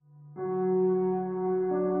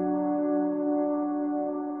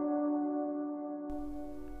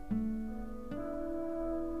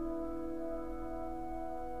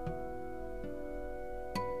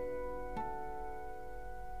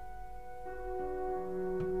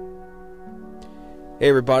Hey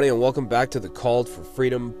everybody, and welcome back to the Called for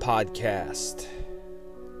Freedom podcast.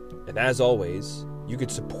 And as always, you could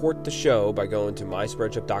support the show by going to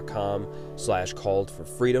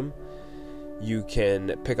myspreadshirt.com/calledforfreedom. You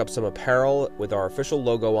can pick up some apparel with our official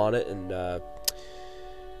logo on it and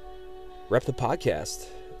rep the podcast.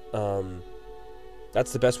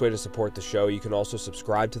 That's the best way to support the show. You can also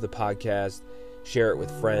subscribe to the podcast, share it with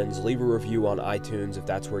friends, leave a review on iTunes if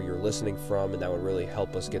that's where you're listening from, and that would really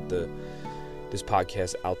help us get this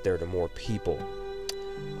podcast out there to more people.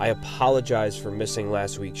 I apologize for missing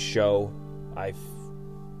last week's show. I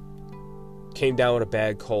came down with a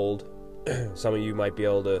bad cold. Some of you might be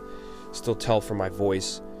able to still tell from my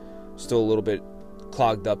voice. Still a little bit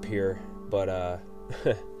clogged up here, but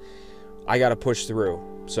I got to push through.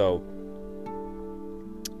 So,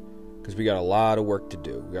 because we got a lot of work to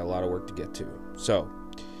do. We got a lot of work to get to. So,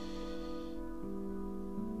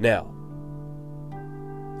 now,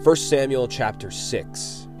 1 Samuel chapter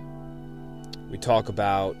 6, we talk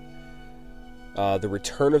about the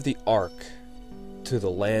return of the ark to the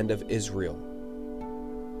land of Israel.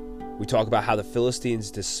 We talk about how the Philistines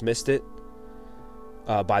dismissed it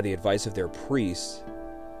by the advice of their priests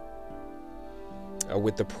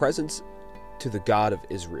with the presence to the God of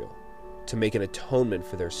Israel to make an atonement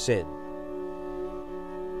for their sin.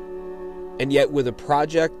 And yet with a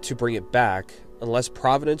project to bring it back, unless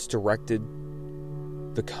Providence directed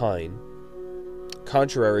the kine,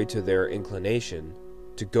 contrary to their inclination,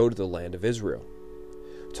 to go to the land of Israel.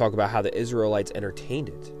 Talk about how the Israelites entertained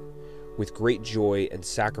it with great joy and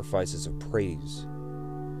sacrifices of praise,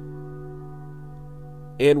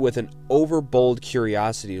 and with an overbold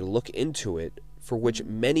curiosity to look into it, for which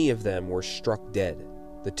many of them were struck dead,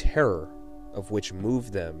 the terror of which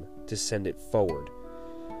moved them to send it forward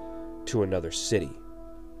to another city.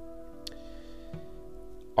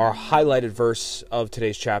 Our highlighted verse of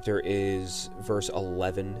today's chapter is verse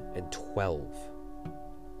 11 and 12.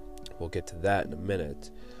 We'll get to that in a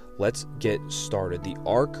minute. Let's get started. The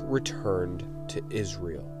ark returned to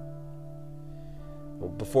Israel. Well,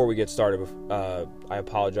 before we get started, I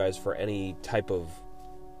apologize for any type of,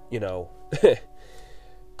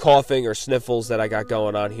 coughing or sniffles that I got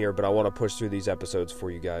going on here, but I want to push through these episodes for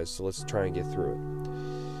you guys, so let's try and get through it.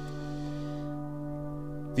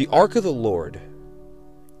 The ark of the Lord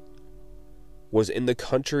was in the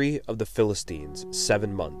country of the Philistines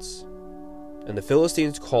 7 months. And the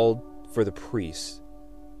Philistines called for the priests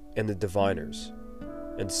and the diviners,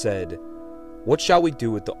 and said, "What shall we do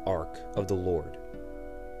with the ark of the Lord?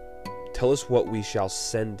 Tell us what we shall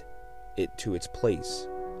send it to its place."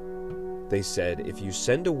 They said, "If you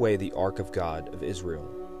send away the ark of God of Israel,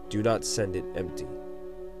 do not send it empty,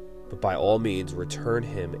 but by all means return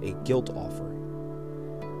him a guilt offering.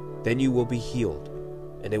 Then you will be healed,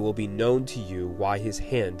 and it will be known to you why his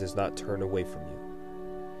hand does not turn away from you."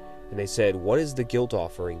 And they said, "What is the guilt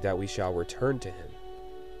offering that we shall return to him?"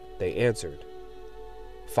 They answered,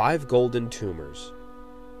 5 golden tumors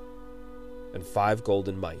and 5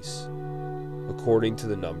 golden mice, according to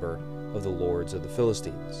the number of the lords of the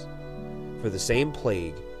Philistines. For the same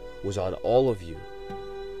plague was on all of you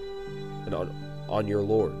and on your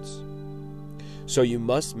lords. So you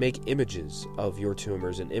must make images of your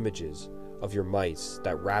tumors and images of your mice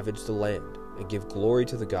that ravage the land, and give glory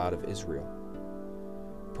to the God of Israel.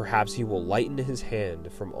 Perhaps he will lighten his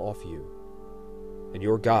hand from off you, and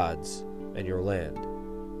your gods, and your land.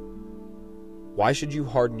 Why should you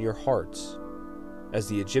harden your hearts, as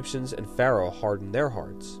the Egyptians and Pharaoh hardened their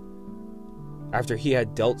hearts? After he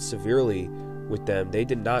had dealt severely with them, they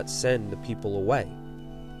did not send the people away,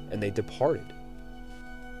 and they departed.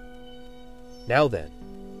 Now then,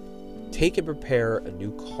 take and prepare a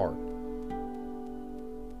new cart,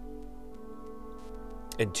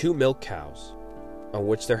 and 2 milk cows, on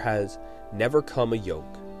which there has never come a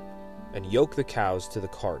yoke, and yoke the cows to the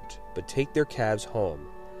cart, but take their calves home,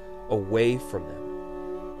 away from them.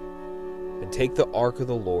 And take the ark of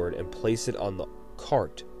the Lord, and place it on the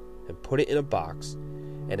cart, and put it in a box,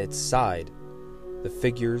 and its side the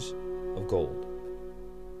figures of gold,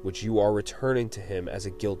 which you are returning to him as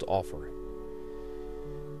a guilt offering.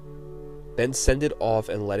 Then send it off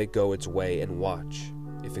and let it go its way, and watch.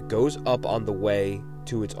 If it goes up on the way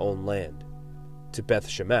to its own land, to Beth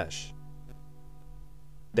Shemesh,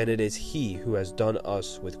 then it is he who has done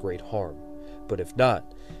us with great harm. But if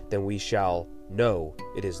not, then we shall know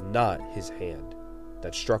it is not his hand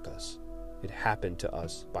that struck us. It happened to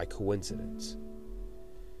us by coincidence.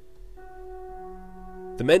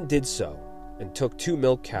 The men did so, and took 2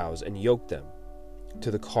 milk cows, and yoked them to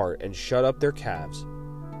the cart, and shut up their calves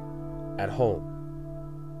at home.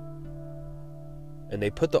 And they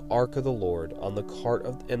put the ark of the Lord on the cart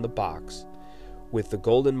and the box with the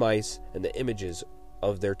golden mice and the images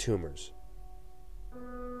of their tumors.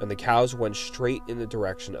 And the cows went straight in the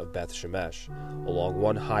direction of Beth Shemesh, along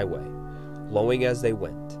one highway, lowing as they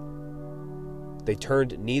went. They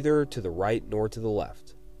turned neither to the right nor to the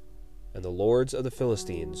left. And the lords of the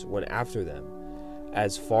Philistines went after them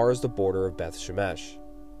as far as the border of Beth Shemesh.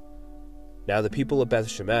 Now the people of Beth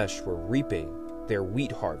Shemesh were reaping their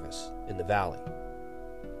wheat harvest in the valley.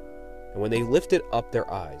 And when they lifted up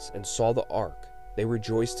their eyes and saw the ark, they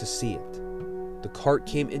rejoiced to see it. The cart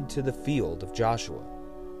came into the field of Joshua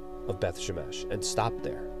of Beth Shemesh and stopped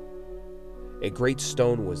there. A great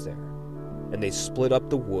stone was there, and they split up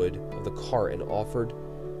the wood of the cart and offered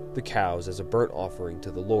the cows as a burnt offering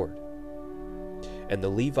to the Lord. And the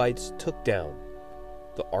Levites took down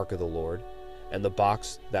the ark of the Lord and the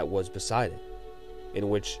box that was beside it, in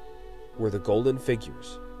which were the golden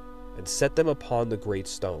figures, and set them upon the great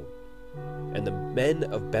stone. And the men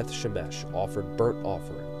of Beth Shemesh offered burnt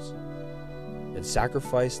offerings, and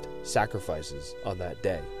sacrificed sacrifices on that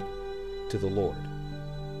day to the Lord.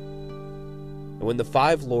 And when the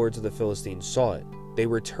 5 lords of the Philistines saw it, they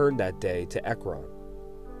returned that day to Ekron.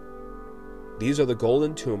 These are the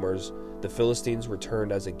golden tumors the Philistines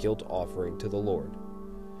returned as a guilt offering to the Lord.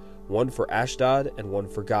 One for Ashdod and one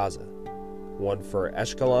for Gaza, one for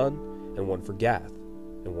Ashkelon and one for Gath,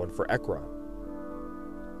 and one for Ekron.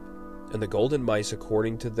 And the golden mice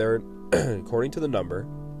according to the number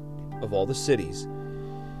of all the cities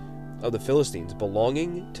of the Philistines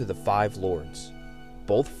belonging to the 5 lords,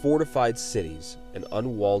 both fortified cities and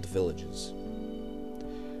unwalled villages.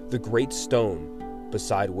 The great stone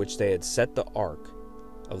beside which they had set the ark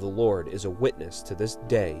of the Lord is a witness to this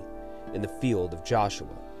day in the field of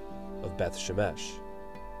Joshua of Beth Shemesh.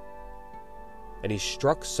 And he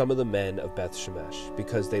struck some of the men of Beth Shemesh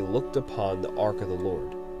because they looked upon the ark of the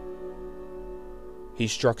Lord. He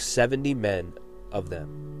struck 70 men of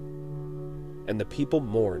them. And the people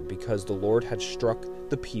mourned because the Lord had struck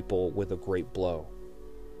the people with a great blow.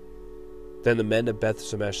 Then the men of Beth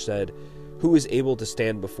Shemesh said, "Who is able to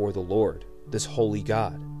stand before the Lord, this holy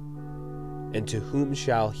God? And to whom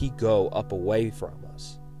shall he go up away from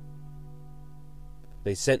us?"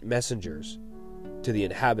 They sent messengers to the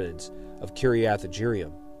inhabitants of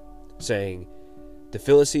Kiriath-Jearim, saying, "The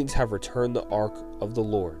Philistines have returned the ark of the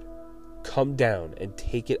Lord. Come down and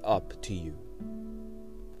take it up to you."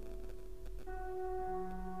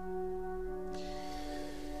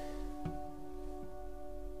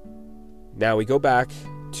 Now we go back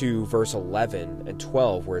to verse 11 and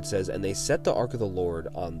 12 where it says, "And they set the ark of the Lord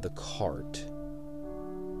on the cart,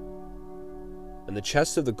 and the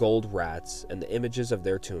chests of the gold rats and the images of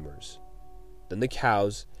their tumors. Then the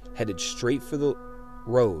cows headed straight for the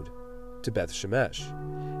road to Beth Shemesh,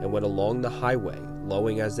 and went along the highway,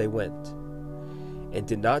 lowing as they went, and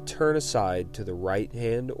did not turn aside to the right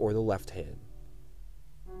hand or the left hand.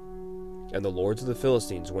 And the lords of the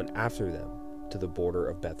Philistines went after them to the border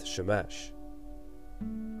of Beth Shemesh."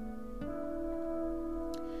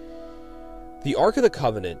 The Ark of the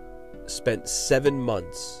Covenant spent 7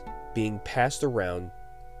 months being passed around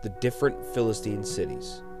the different Philistine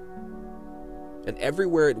cities. And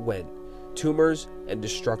everywhere it went, tumors and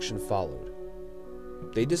destruction followed.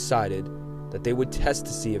 They decided that they would test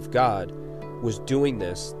to see if God was doing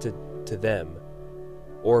this to them,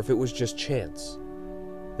 or if it was just chance.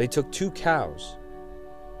 They took 2 cows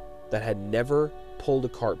that had never pulled a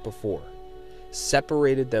cart before,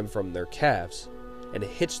 separated them from their calves, and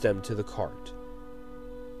hitched them to the cart,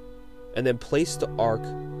 and then placed the ark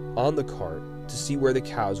on the cart to see where the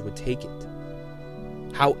cows would take it.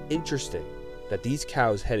 How interesting that these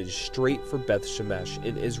cows headed straight for Beth Shemesh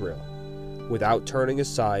in Israel, without turning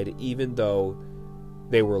aside even though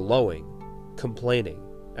they were lowing, complaining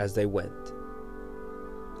as they went,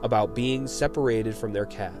 about being separated from their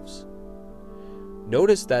calves.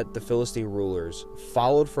 Notice that the Philistine rulers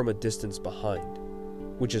followed from a distance behind,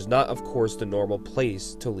 which is not, of course, the normal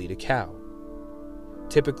place to lead a cow.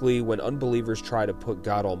 Typically, when unbelievers try to put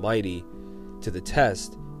God Almighty to the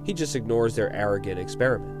test, he just ignores their arrogant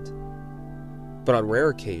experiment. But on rare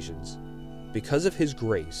occasions, because of his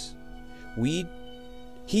grace,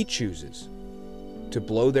 he chooses to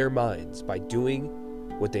blow their minds by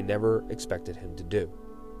doing what they never expected him to do.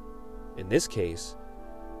 In this case,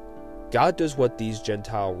 God does what these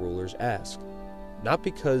Gentile rulers ask, not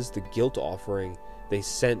because the guilt offering they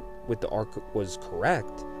sent with the ark was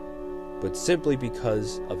correct, but simply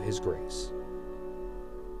because of his grace.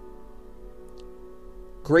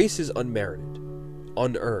 Grace is unmerited,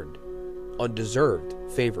 unearned, undeserved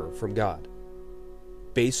favor from God,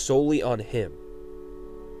 based solely on him.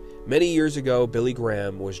 Many years ago, Billy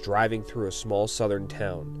Graham was driving through a small southern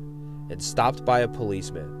town, and stopped by a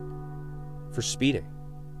policeman for speeding.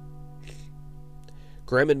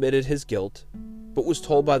 Graham admitted his guilt, but was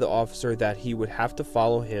told by the officer that he would have to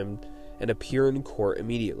follow him and appear in court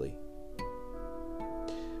immediately.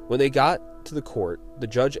 When they got to the court, the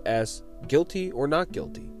judge asked, "Guilty or not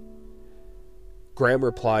guilty?" Graham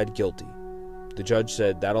replied, "Guilty." The judge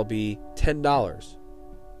said, "That'll be $10.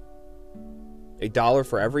 $1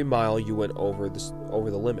 for every mile you went over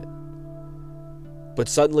the limit." But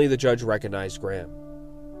suddenly the judge recognized Graham.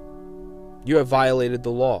 "You have violated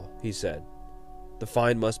the law," he said. "The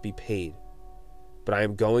fine must be paid, but I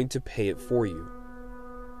am going to pay it for you."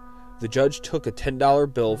 The judge took a $10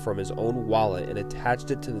 bill from his own wallet and attached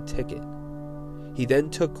it to the ticket. He then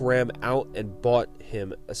took Graham out and bought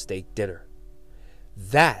him a steak dinner.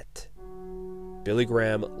 That, Billy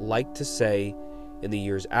Graham liked to say in the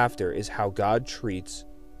years after, is how God treats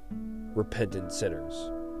repentant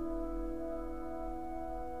sinners.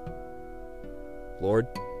 Lord,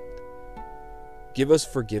 give us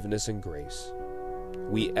forgiveness and grace,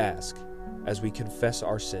 we ask, as we confess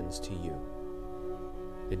our sins to you.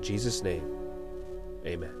 In Jesus' name,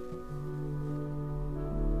 amen.